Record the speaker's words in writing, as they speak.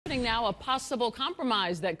eyeing now a possible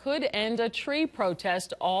compromise that could end a tree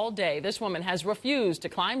protest all day. This woman has refused to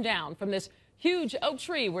climb down from this huge oak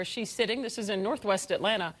tree where she's sitting. This is in northwest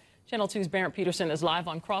Atlanta. Channel 2's Barrett Peterson is live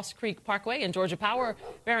on Cross Creek Parkway in Georgia Power.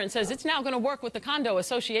 Barrett says it's now going to work with the condo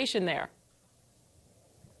association there.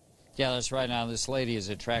 Yeah, that's right. Now this lady has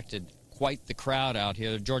attracted quite the crowd out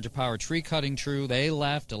here. The Georgia Power tree cutting crew, they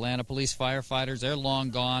left. Atlanta police firefighters, they're long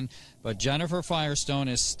gone. But Jennifer Firestone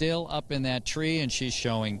is still up in that tree, and she's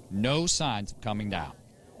showing no signs of coming down.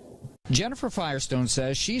 Jennifer Firestone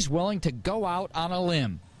says she's willing to go out on a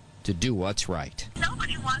limb to do what's right.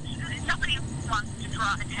 Nobody wants to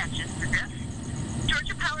draw attention to this.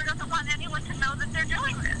 Georgia Power doesn't want anyone to know that they're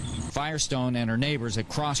doing this. Firestone and her neighbors at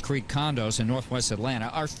Cross Creek Condos in northwest Atlanta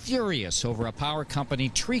are furious over a power company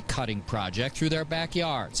tree cutting project through their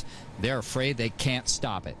backyards. They're afraid they can't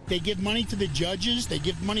stop it. They give money to the judges, they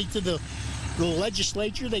give money to the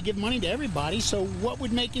legislature, they give money to everybody, so what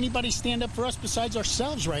would make anybody stand up for us besides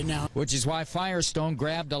ourselves right now? Which is why Firestone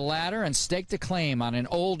grabbed a ladder and staked a claim on an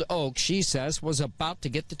old oak she says was about to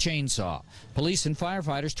get the chainsaw. Police and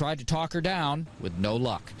firefighters tried to talk her down with no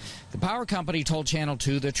luck. The power company told Channel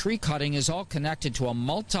 2 the tree cutting is all connected to a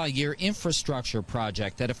multi-year infrastructure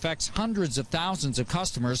project that affects hundreds of thousands of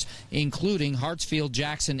customers, including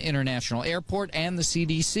Hartsfield-Jackson International Airport and the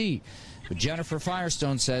CDC. But Jennifer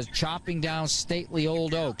Firestone says chopping down stately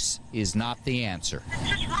old oaks is not the answer. It's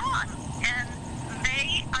just wrong, and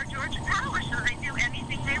they are Georgia Power, so they do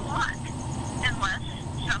anything they want, unless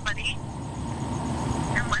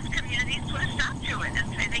communities put a stop to it and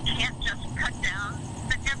say they can't just cut down.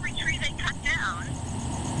 But every tree they cut down,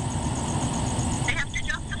 they have to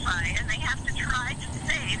justify, and they have to try to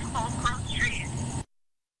save old-growth trees.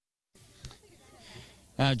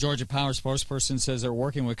 Georgia Power spokesperson says they're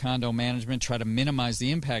working with condo management to try to minimize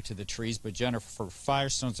the impact of the trees, but Jennifer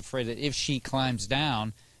Firestone's afraid that if she climbs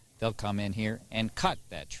down, they'll come in here and cut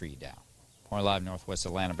that tree down. More live northwest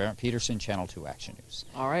Atlanta, Barrett Peterson, Channel 2 Action News.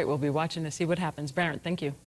 All right, we'll be watching to see what happens. Barrett, thank you.